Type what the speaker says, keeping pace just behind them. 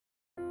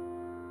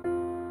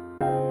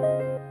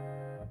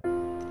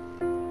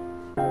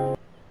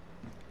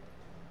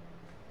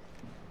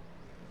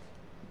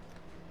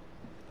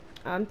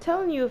I'm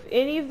telling you, if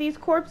any of these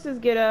corpses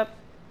get up,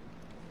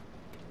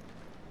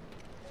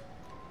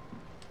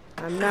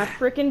 I'm not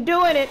freaking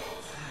doing it.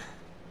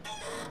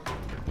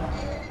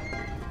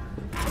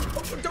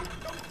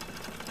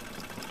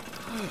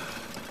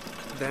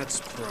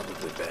 That's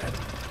probably bad.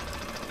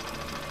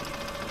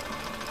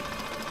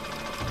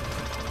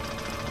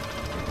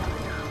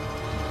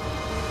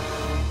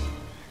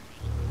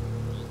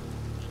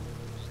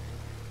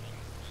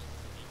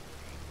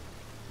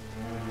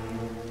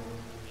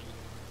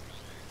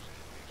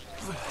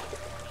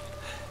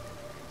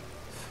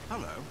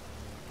 Hello.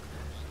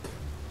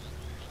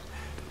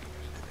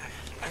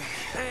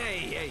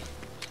 Hey!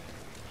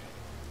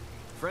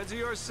 Friends of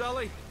yours,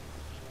 Sully?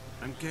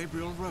 I'm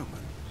Gabriel Roman.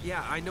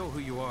 Yeah, I know who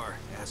you are,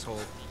 asshole.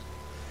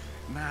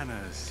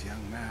 Manners,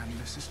 young man.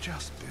 This is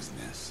just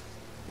business.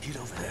 Get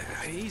over there.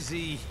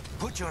 Easy.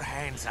 Put your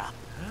hands up.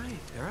 Alright,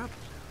 they're up.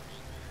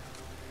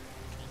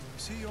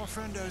 See, your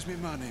friend owes me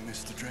money,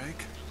 Mr.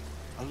 Drake.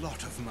 A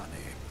lot of money.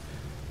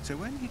 So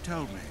when he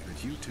told me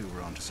that you two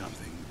were onto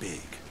something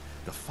big,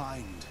 the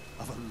find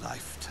of a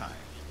lifetime,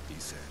 he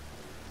said,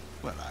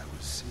 well, I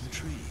was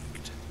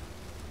intrigued.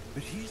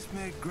 But he's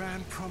made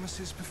grand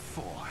promises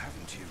before,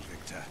 haven't you,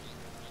 Victor?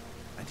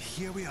 And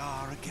here we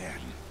are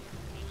again.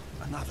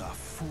 Another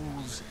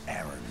fool's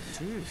errand.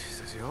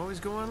 Jeez, does he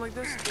always go on like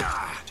this?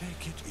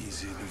 Take it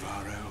easy,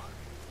 Navarro.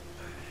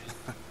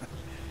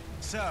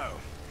 So,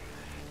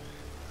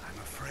 I'm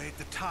afraid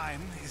the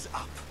time is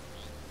up.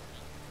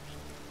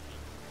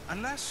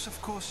 Unless, of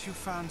course, you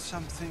found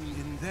something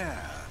in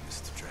there,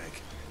 Mr.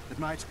 Drake, that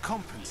might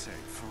compensate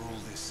for all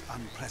this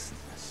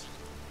unpleasantness.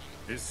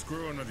 He's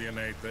screwing with you,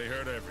 Nate. They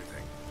heard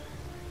everything.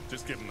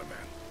 Just give him the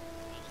man.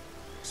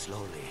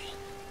 Slowly.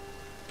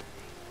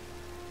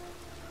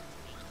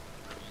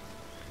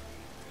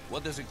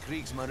 What does a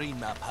Kriegsmarine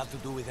map have to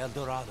do with El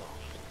Dorado?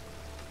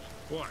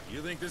 What,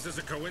 you think this is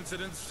a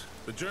coincidence?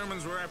 The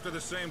Germans were after the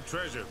same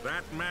treasure.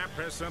 That map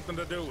has something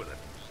to do with it.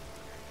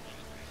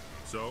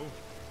 So,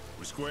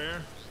 we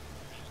square?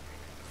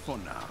 For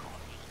now.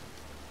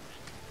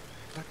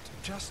 But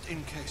just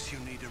in case you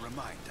need a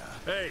reminder...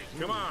 Hey,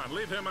 come on,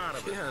 leave him out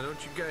of it. Yeah,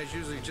 don't you guys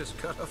usually just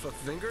cut off a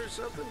finger or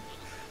something?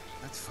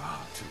 That's far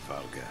too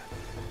vulgar.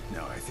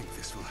 No, I think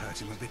this will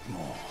hurt him a bit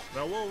more.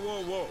 Now,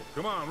 whoa.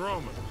 Come on,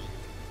 Roman.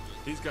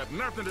 He's got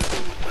nothing to do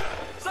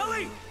with...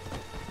 Sully!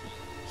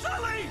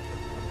 Sully!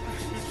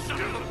 You son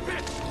of a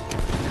bitch!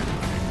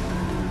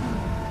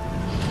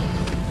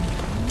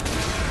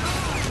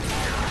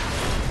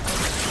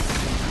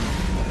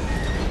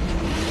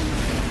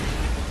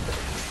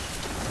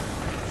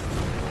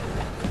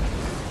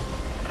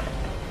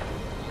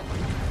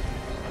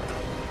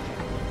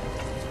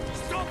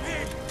 Stop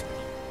him!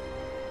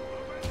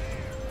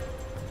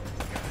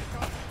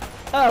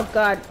 Oh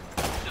god.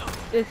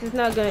 This is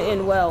not gonna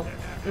end well.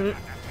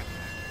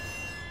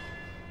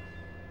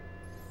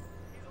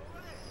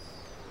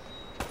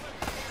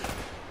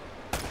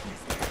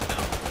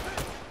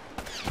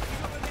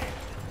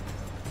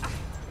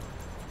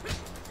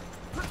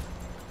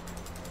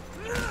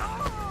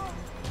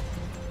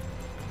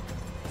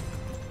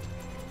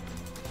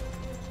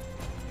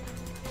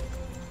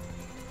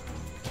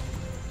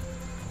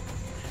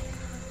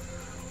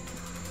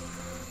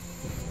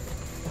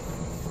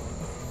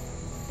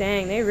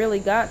 Dang, they really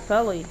got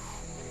Sully.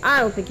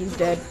 I don't think he's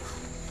dead.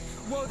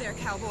 Whoa there,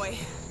 cowboy.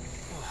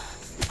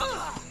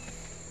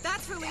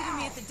 That's for leaving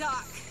me at the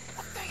dock.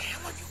 What the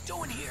hell are you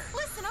doing here?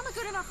 Listen, I'm a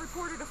good enough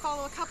reporter to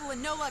follow a couple of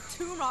no-luck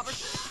tomb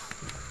robbers.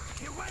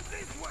 He went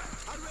this way.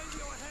 I'll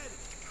radio ahead.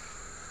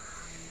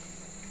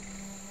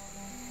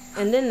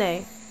 And then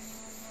they...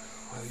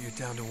 Well, you're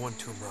down to one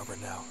tomb robber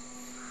now.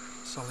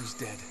 Sully's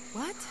dead.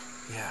 What?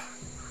 Yeah.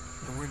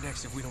 And we're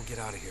next if we don't get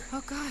out of here.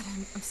 Oh God,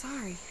 I'm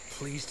sorry.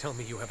 Please tell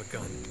me you have a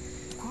gun.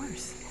 Of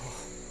course. Oh,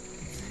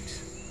 thanks.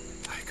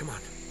 All right, come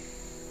on.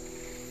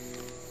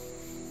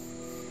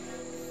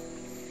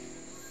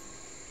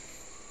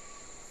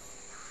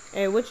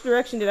 Hey, which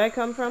direction did I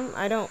come from?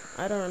 I don't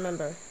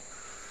remember.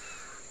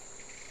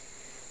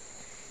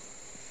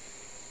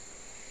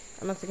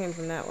 I must have came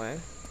from that way.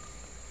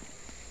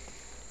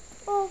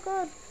 Oh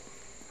god.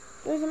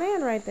 There's a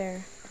man right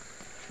there.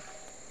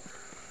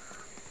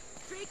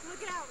 Drake,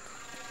 look out!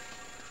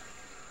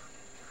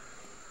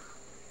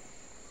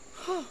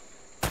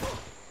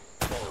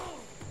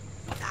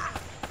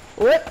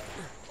 What?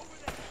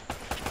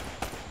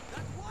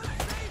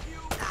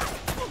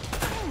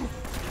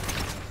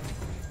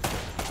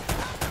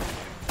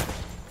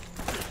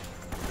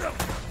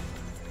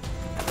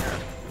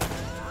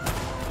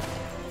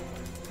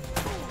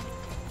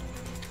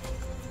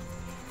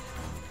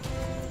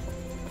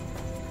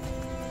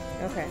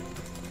 Okay.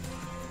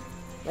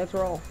 Let's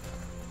roll.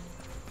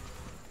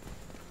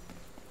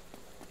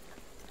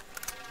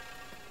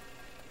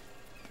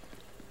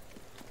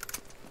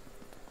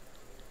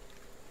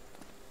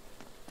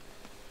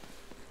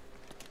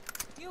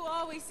 You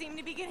always seem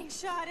to be getting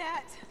shot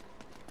at.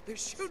 They're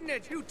shooting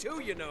at you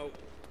too, you know.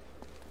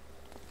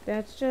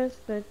 That's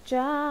just the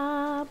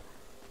job.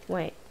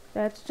 Wait.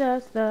 That's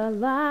just the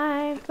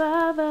life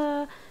of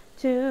a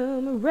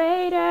Tomb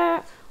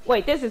Raider.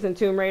 Wait, this isn't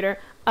Tomb Raider.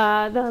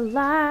 The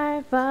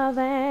life of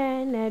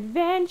an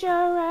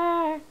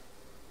adventurer.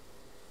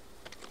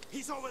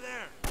 He's over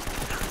there.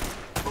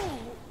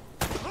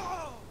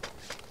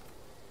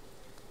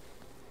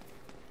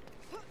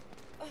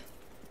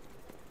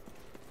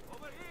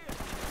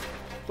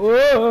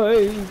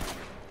 Oi.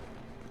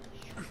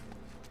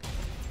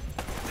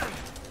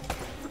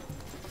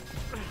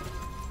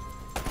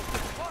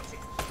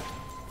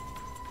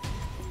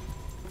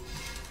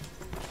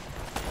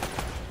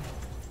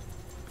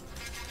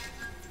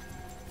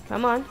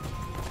 Come on.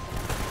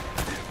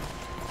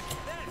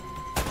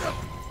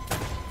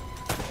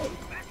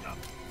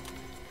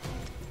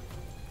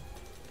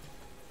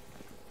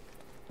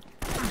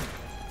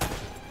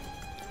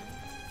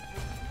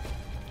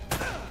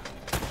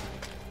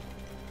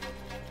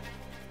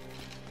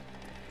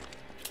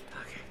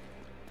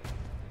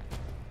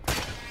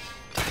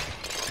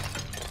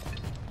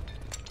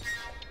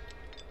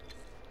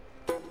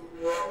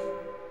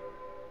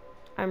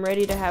 I'm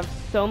ready to have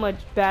so much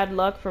bad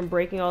luck from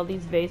breaking all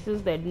these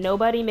vases that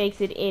nobody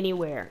makes it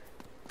anywhere.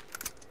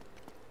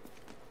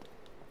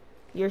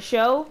 Your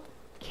show?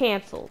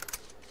 Cancelled.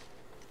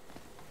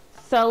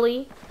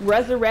 Sully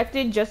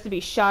resurrected just to be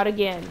shot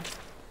again.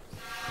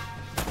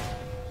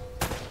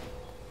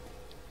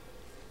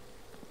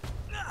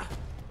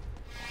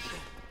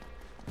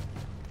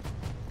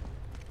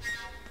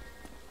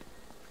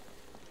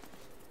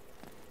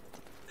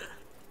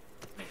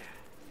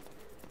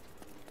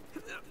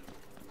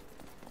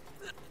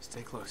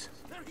 Stay close.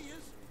 There he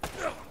is.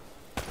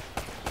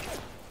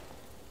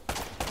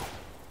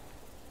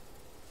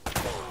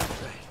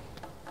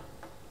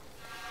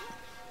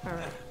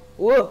 Alright.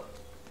 Whoa!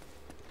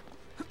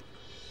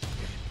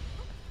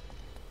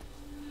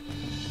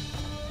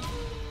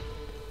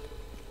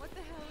 What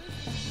the hell is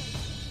this?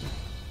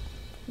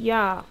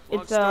 Yeah,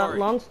 it's a story.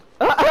 long...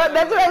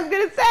 That's what I was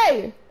gonna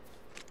say!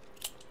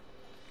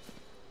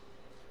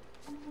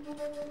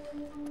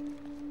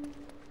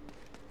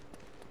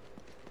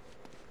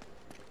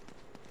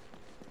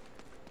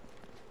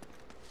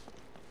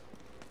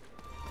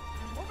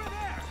 Over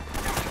there.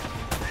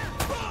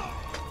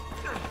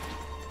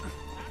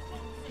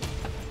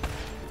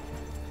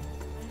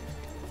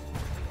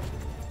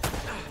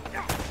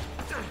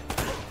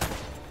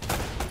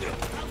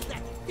 How's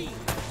that feel,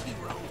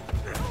 hero?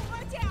 Oh,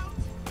 watch out!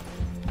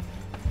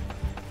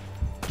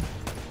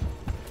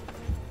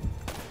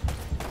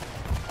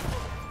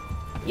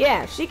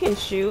 Yeah, she can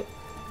shoot.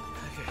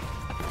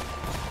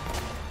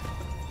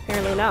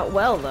 Apparently not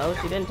well, though.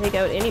 She didn't take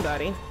out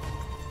anybody.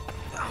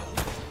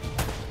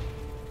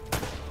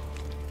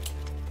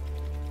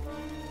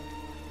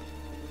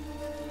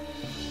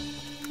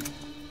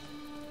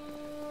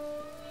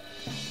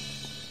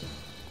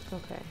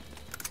 Okay.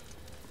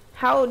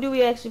 How do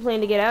we actually plan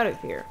to get out of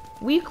here?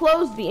 We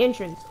closed the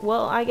entrance.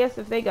 Well, I guess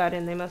if they got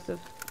in, they must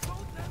have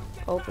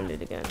opened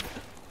it again.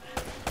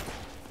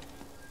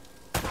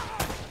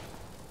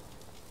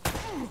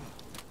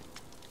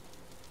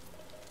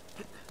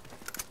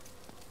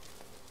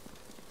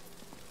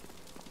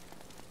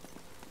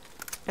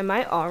 Am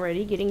I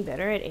already getting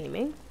better at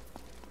aiming?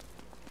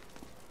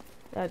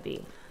 That'd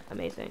be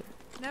amazing.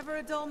 Never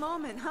a dull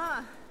moment,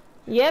 huh?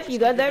 Yep, you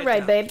got that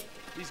right, babe.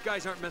 These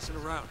guys aren't messing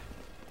around.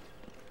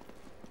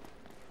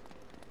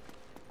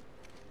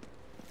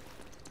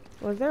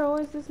 Was there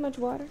always this much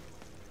water?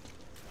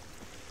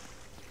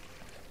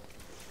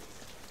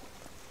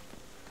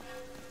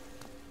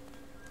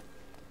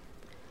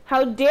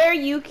 How dare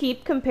you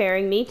keep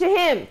comparing me to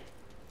him?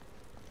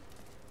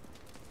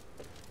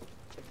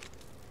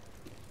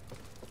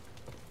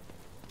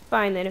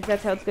 Fine then, if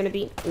that's how it's gonna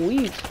be.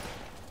 Ooh.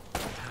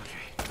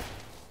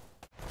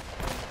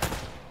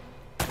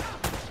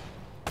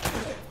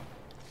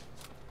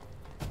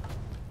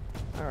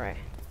 Alright.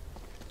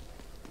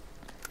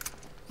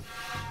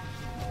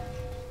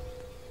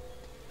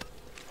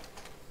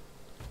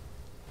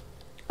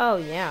 Oh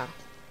yeah.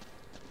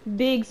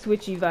 Big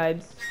switchy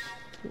vibes.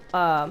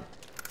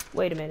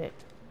 Wait a minute.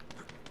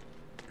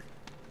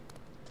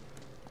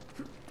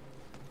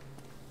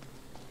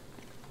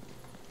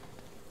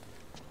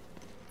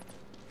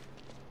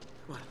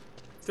 Come on.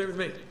 Stay with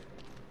me.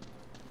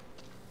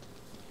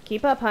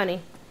 Keep up,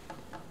 honey.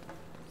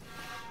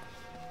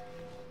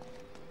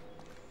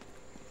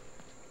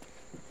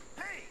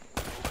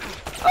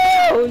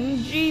 Oh,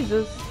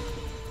 Jesus.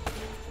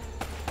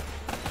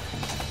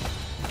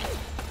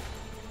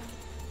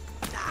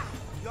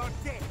 You're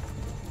dead.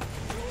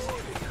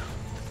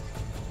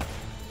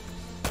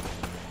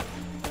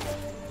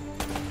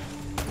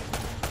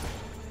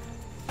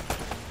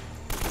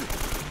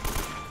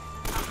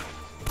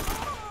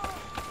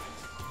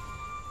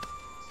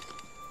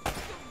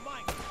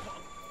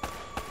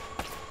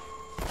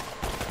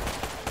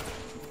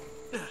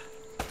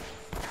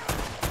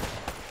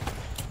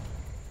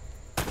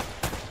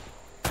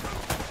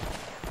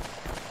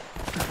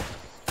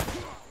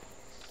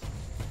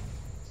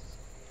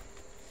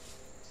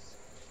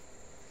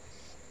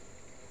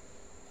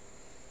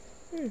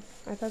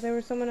 I thought there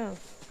was someone else.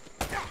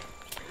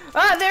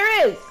 Ah,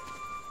 there is!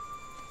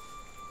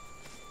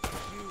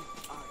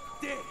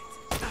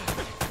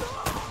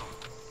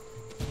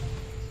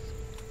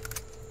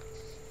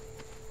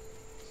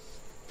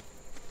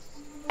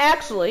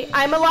 Actually,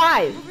 I'm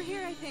alive. Over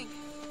here, I think.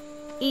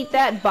 Eat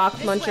that, box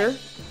This muncher. way.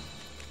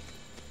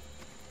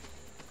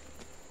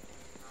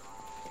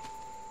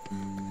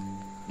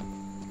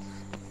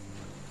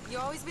 You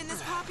always been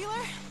this popular?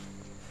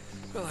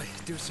 Well, I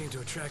do seem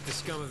to attract the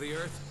scum of the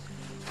earth.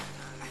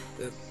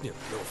 No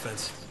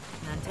offense.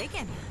 None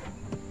taken.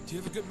 Do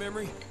you have a good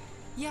memory?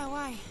 Yeah,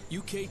 why?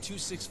 UK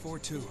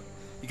 2642.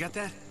 You got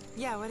that?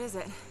 Yeah, what is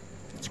it?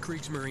 It's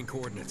Kriegsmarine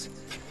coordinates.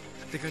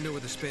 I think I know where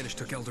the Spanish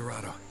took El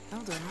Dorado. El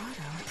Dorado?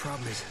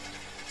 Problem is,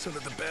 so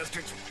that the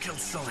bastards killed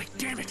Sully.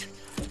 Damn it!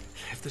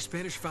 If the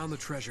Spanish found the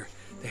treasure,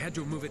 they had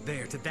to move it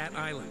there, to that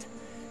island.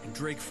 And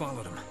Drake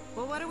followed them.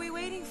 Well, what are we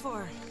waiting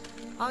for?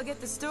 I'll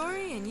get the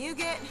story, and you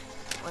get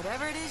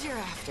whatever it is you're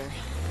after.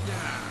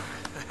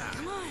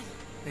 Come on.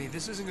 Hey,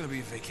 this isn't gonna be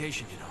a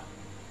vacation, you know.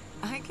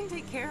 I can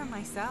take care of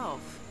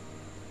myself.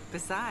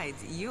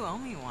 Besides, you owe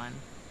me one.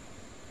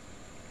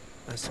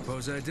 I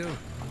suppose I do.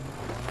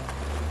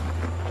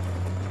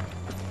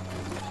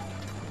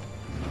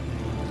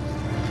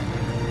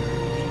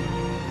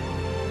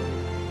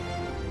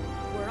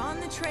 We're on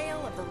the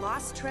trail of the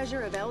lost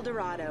treasure of El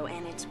Dorado,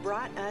 and it's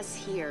brought us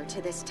here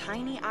to this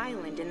tiny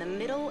island in the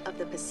middle of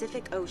the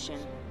Pacific Ocean.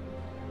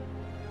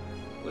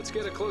 Let's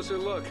get a closer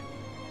look.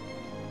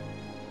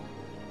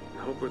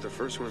 I hope we're the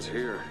first ones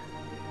here.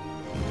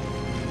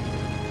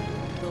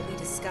 Will we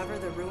discover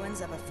the ruins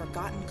of a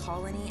forgotten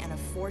colony and a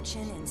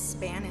fortune in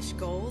Spanish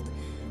gold?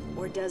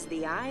 Or does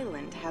the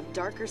island have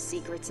darker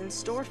secrets in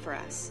store for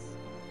us?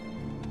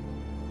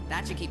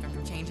 That should keep him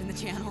from changing the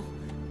channel.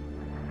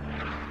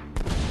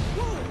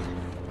 Whoa!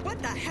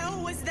 What the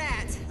hell was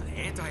that? An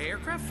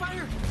anti-aircraft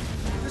fire?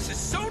 This is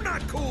so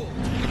not cool!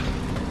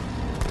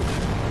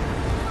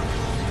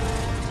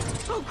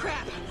 Oh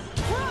crap!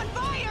 We're on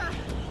fire!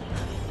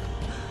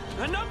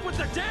 Enough with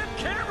the damn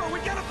camera! We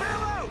gotta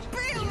bail out!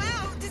 Bail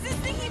out? Does this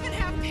thing even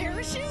have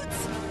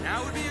parachutes?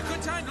 Now would be a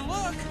good time to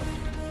look!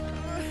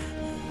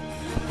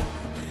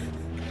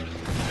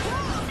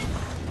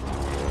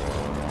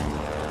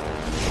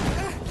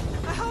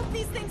 I hope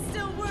these things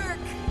still work.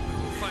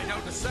 We'll find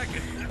out in a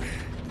second.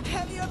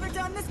 Have you ever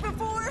done this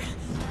before?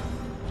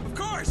 Of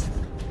course!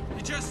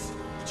 You just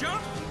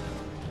jump,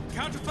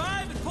 count to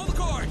 5, and pull the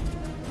cord.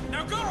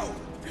 Now go!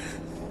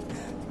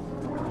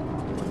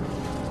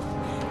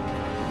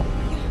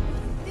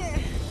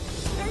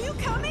 Are you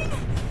coming?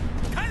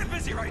 Kind of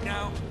busy right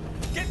now.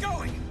 Get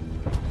going!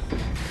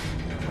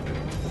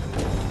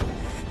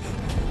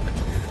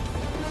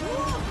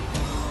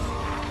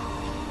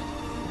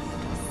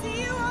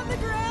 See you on the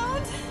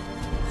ground?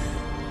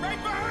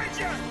 Right behind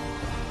you!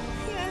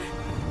 Yeah.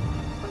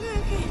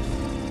 Okay.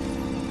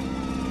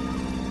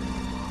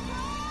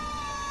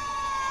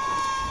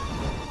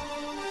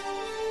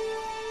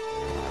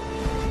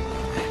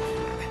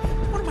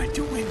 What am I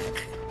doing?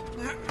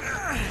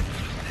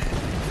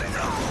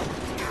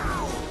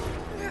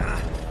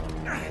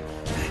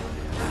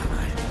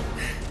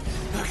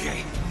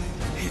 Okay,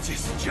 you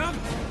just jump,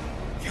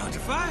 count to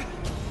 5,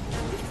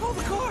 and pull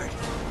the cord.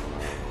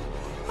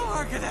 How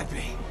hard could that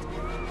be?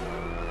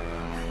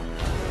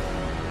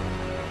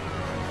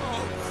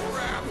 Oh,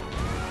 crap!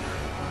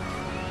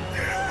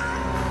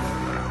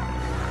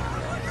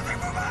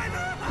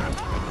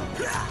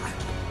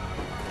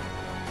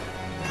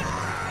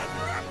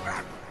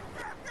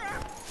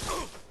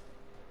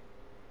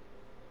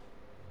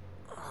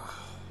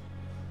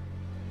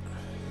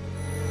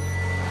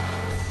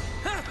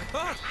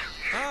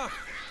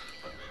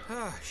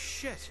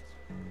 Shit.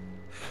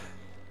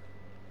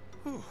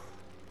 Whew.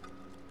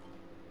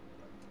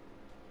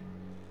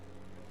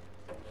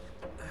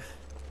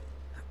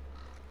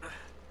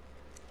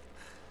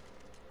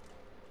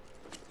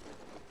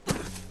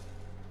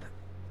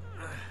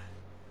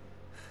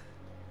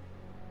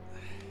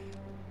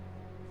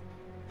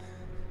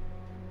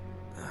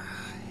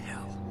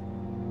 Hell.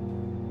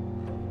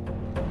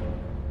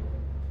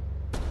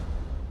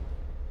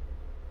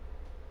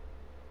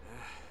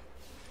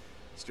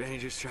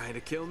 Strangers trying to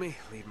kill me,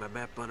 leave my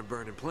map on a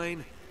burning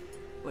plane.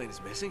 Plane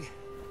is missing,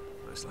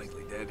 most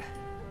likely dead.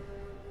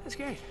 That's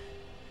great.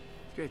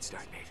 Great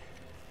start, Nate.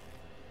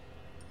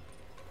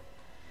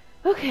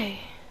 Okay.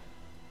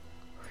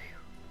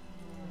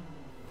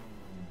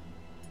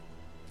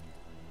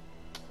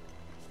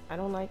 I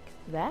don't like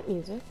that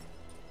music.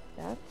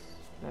 That's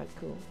not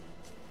cool.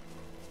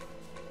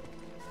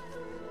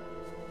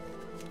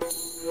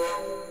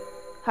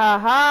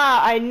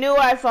 Haha! I knew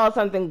I saw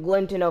something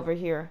glinting over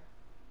here.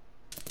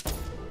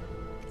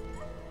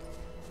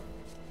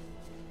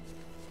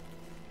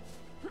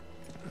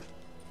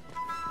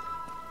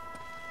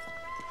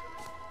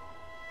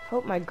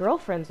 Hope my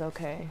girlfriend's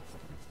okay.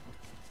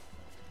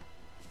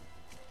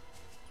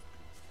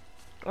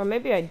 Or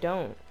maybe I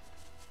don't.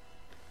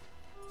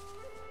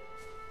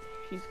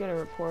 She's gonna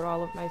report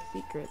all of my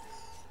secrets.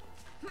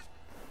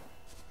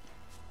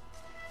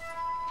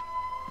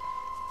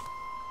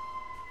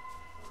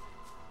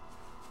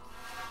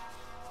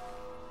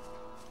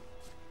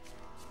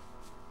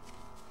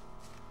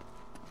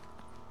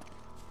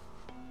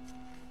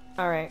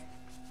 Alright.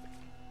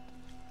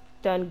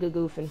 Done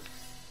goofing.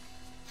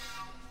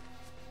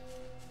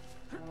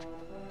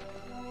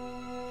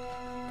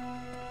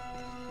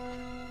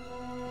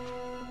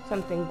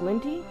 Something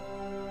glinty?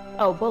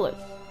 Oh,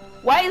 bullets.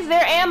 Why is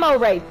there ammo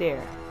right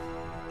there?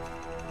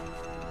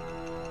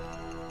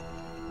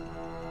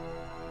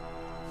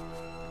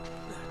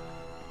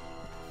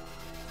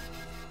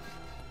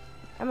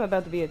 I'm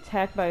about to be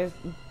attacked by a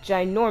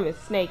ginormous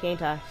snake,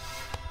 ain't I?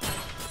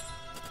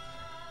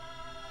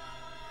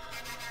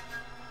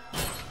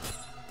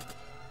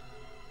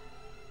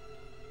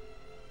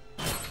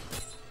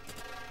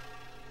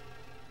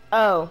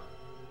 Oh.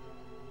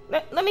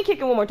 Let me kick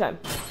it one more time.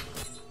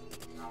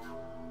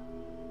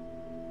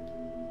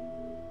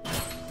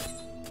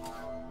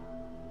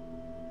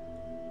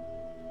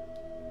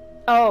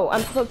 Oh,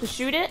 I'm supposed to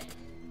shoot it?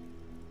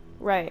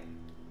 Right.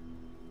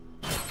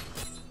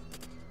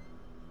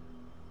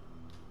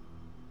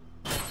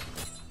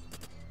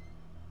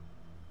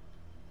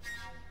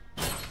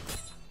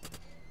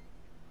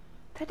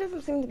 That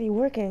doesn't seem to be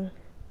working.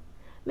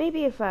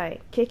 Maybe if I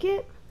kick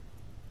it?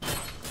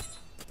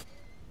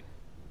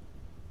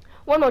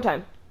 One more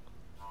time.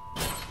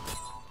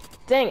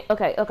 Dang,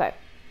 okay, okay.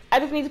 I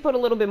just need to put a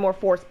little bit more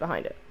force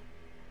behind it.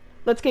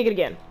 Let's kick it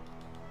again.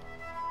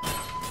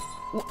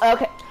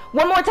 Okay,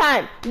 one more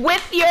time.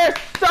 With your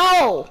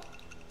soul!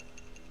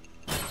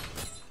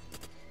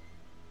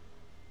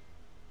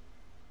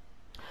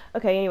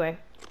 Okay, anyway.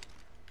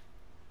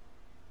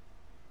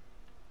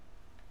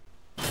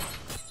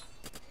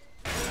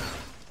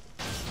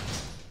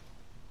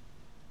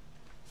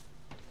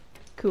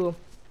 Cool.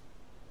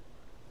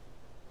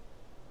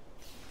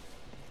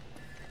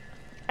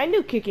 I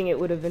knew kicking it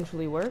would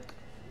eventually work.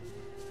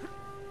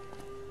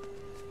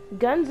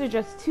 Guns are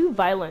just too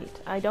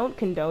violent. I don't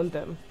condone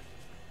them.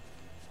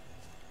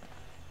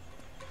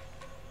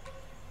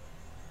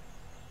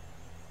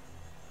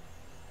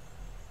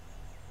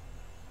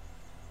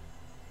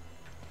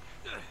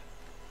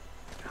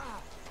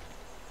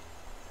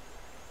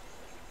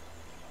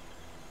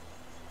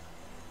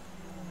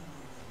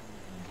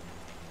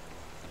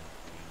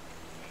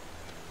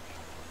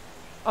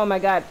 Oh my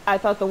god, I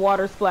thought the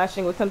water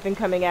splashing was something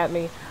coming at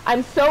me.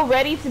 I'm so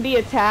ready to be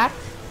attacked.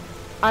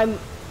 I'm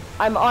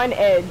on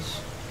edge.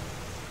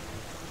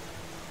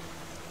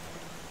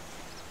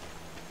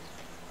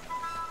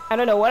 I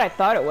don't know what I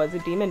thought it was, a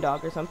demon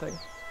dog or something.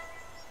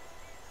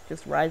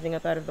 Just rising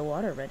up out of the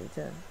water, ready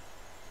to...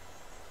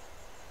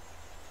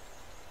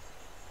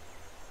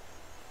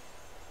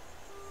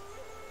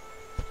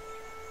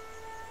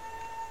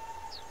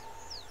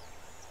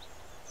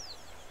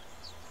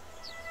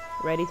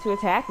 ready to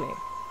attack me.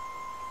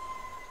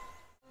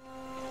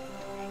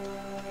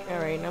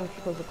 Alright, now I'm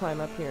supposed to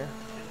climb up here.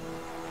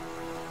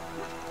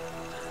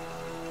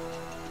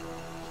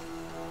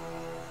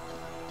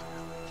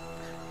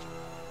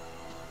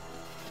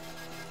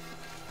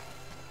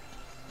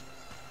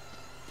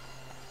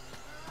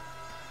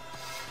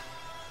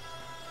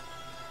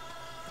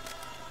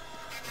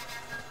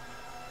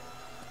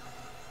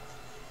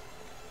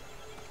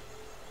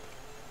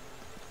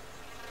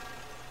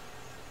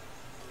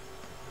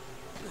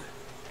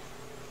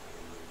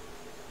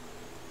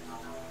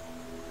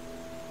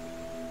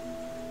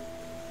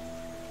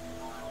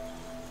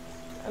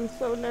 I'm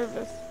so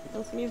nervous.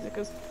 This music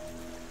is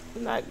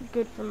not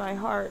good for my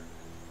heart.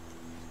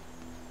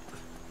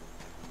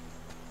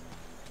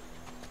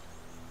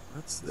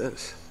 What's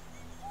this?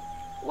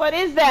 What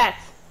is that?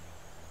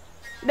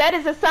 That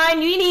is a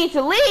sign you need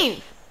to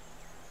leave!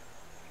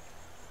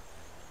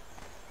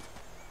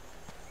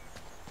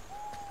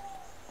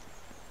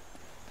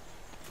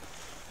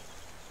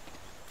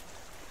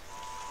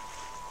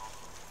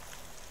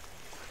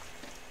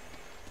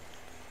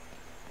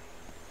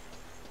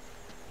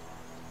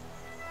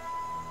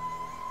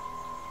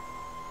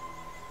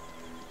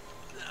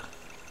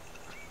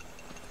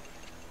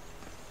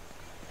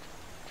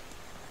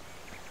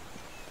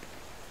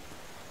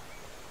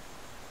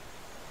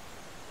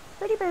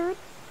 Pretty bird.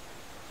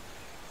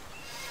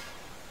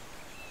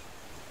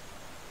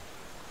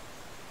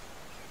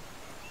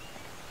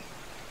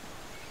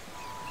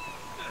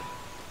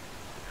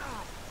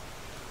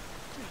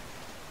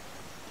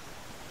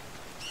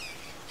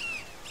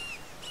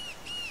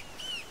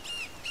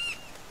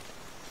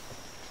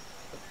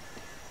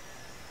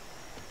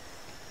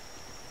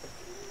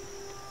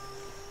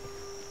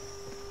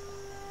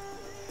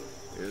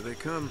 Here they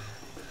come.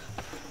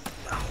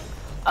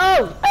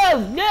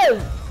 Oh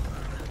no!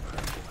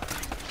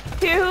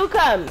 Here who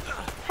comes?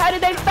 How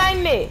did they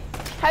find me?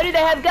 How do they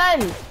have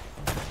guns?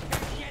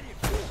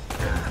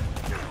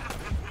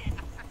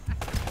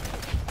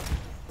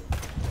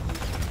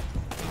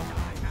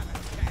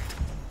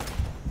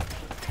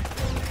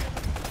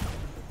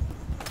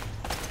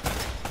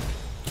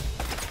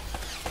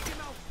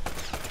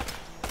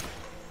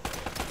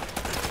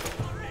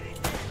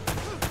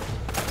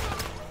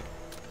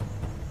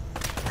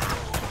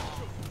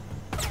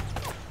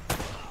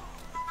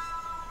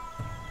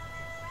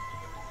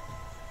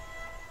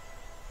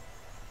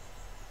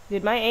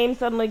 Did my aim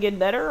suddenly get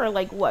better, or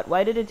like what?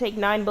 Why did it take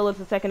 9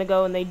 bullets a second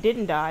ago and they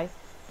didn't die?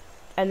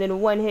 And then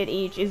 1 hit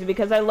each? Is it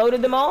because I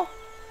loaded them all?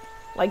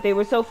 Like they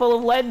were so full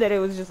of lead that it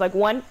was just like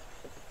 1?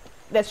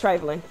 That's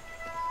trifling.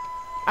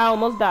 I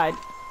almost died.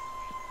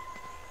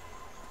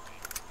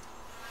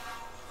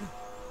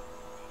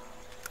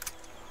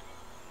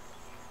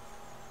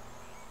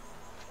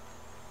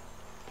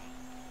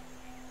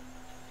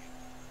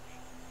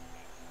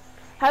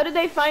 How did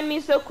they find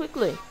me so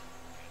quickly?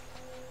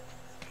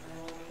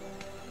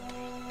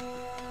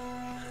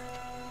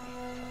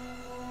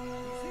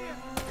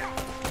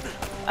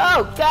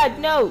 Oh, God,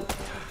 no!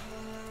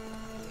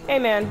 Hey,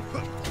 man.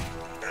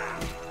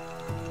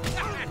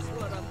 That's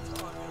what I'm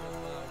talking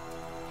about.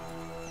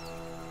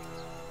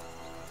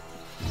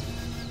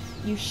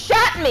 You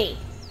shot me!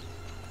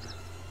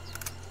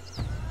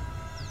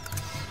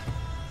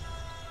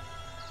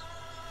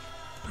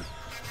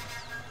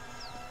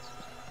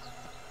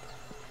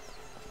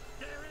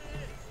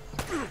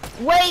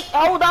 Wait,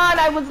 hold on,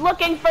 I was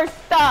looking for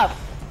stuff!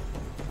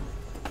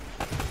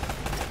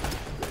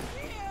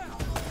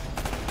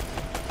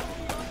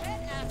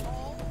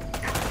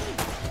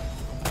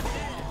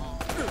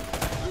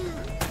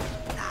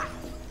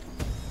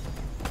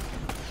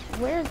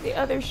 Where's the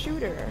other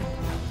shooter?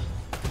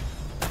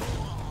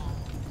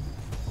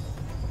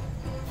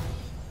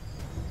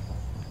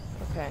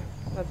 Okay,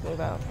 let's move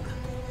out.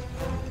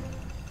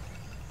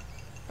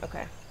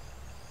 Okay.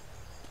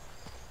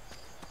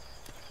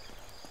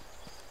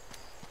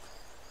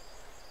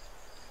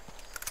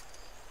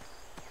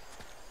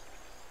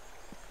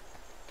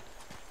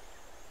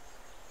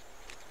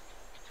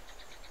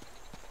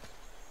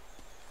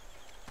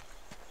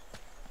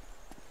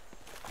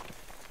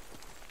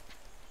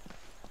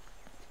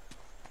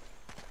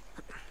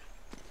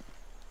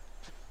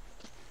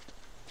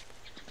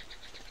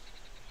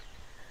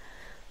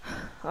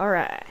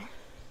 Alright.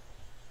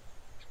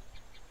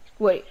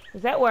 Wait,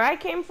 is that where I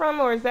came from,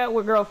 or is that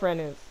where girlfriend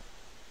is?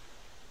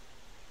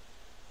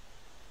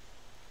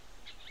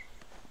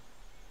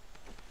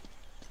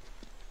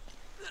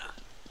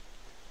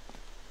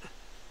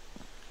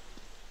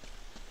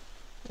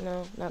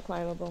 No, not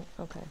climbable.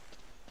 Okay.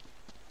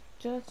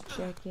 Just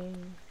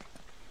checking.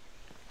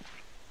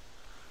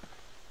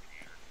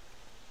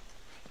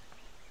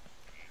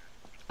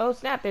 Oh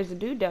snap, there's a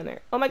dude down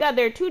there. Oh my god,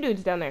 there are two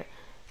dudes down there.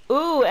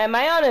 Ooh, am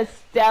I on a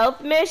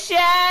stealth mission?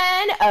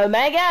 Oh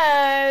my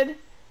god.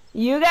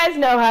 You guys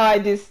know how I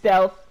do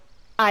stealth.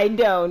 I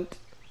don't.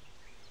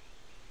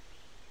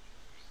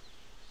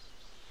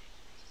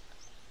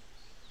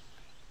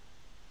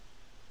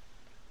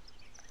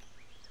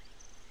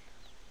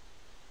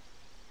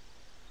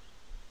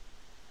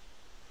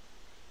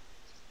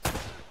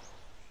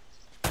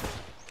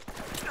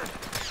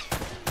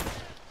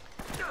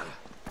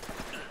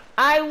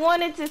 I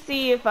wanted to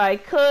see if I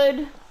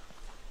could.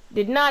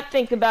 Did not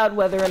think about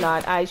whether or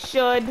not I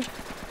should.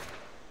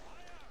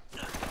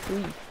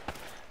 Ooh.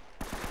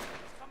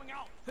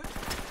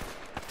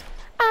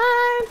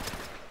 I'm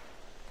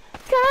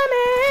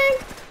coming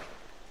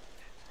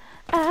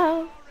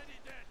out.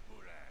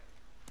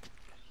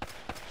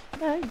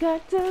 I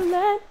got to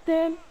let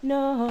them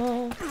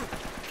know.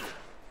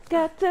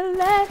 Got to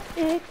let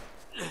it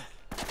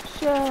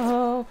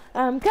show.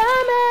 I'm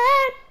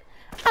coming.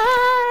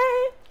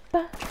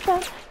 I'm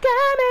coming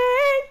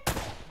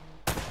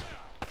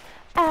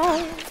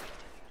out.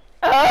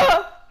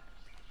 Oh!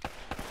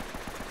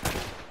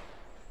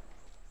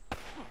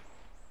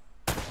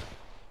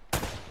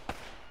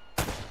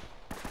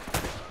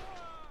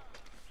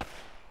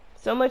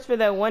 So much for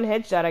that one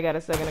headshot I got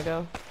a second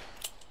ago.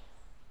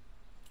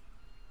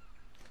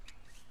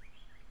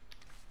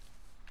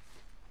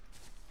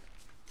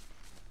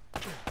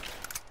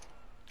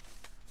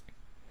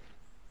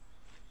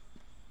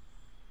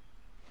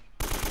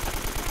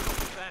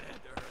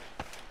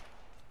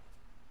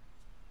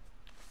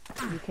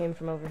 You came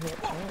from over here.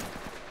 Oh.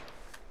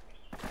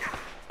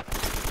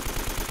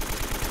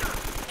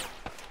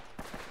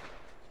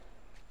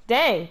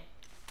 Dang!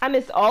 I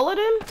missed all of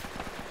them?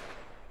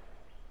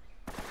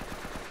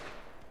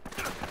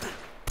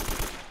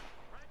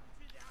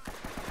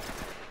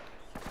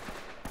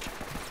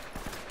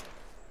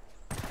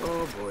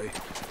 Oh boy.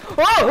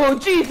 Oh,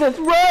 Jesus,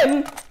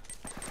 run!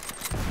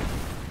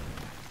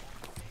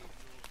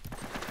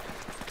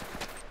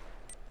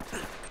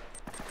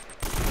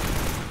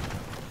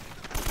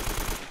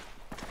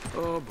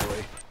 Oh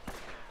boy.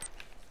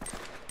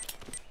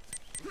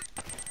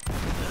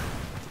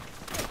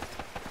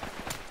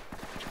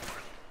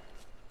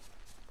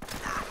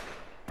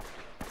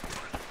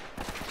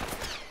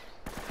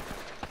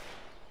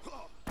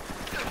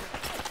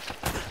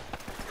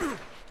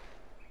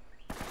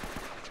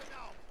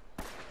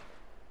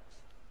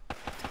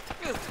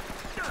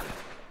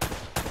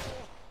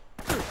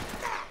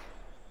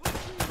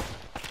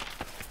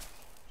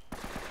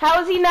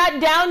 How is he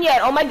not down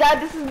yet? Oh my god,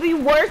 this is the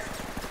worst.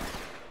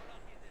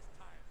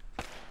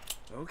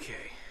 Okay.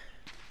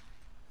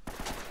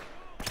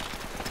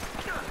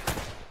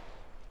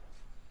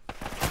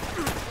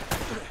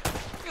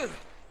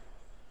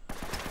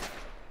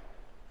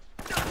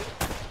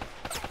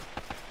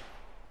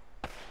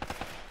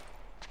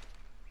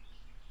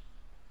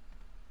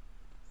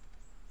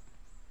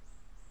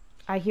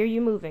 I hear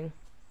you moving.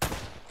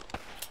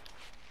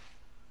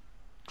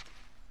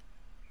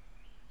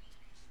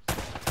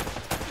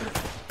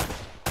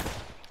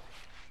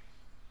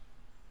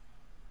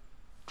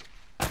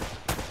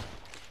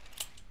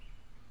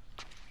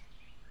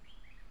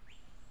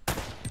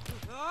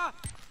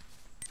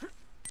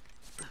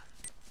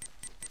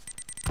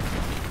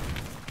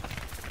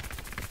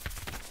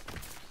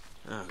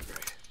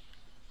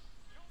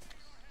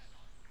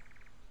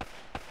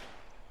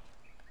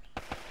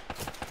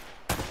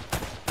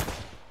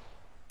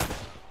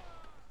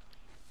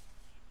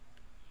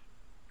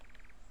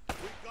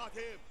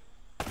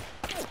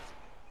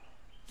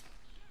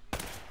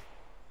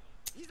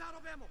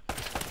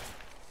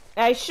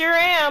 I sure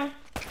am.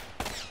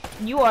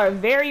 You are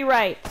very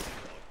right.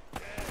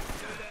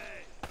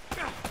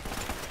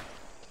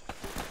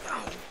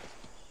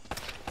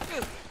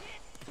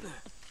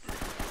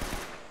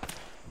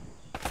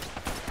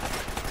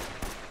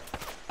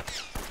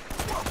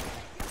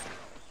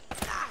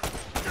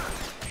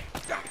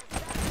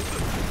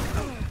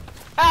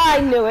 I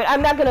knew it.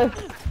 I'm not gonna...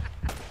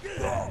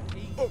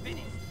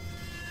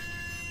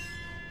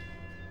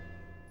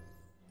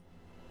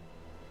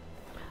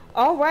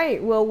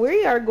 Alright, well,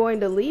 we are going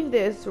to leave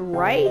this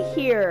right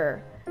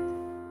here.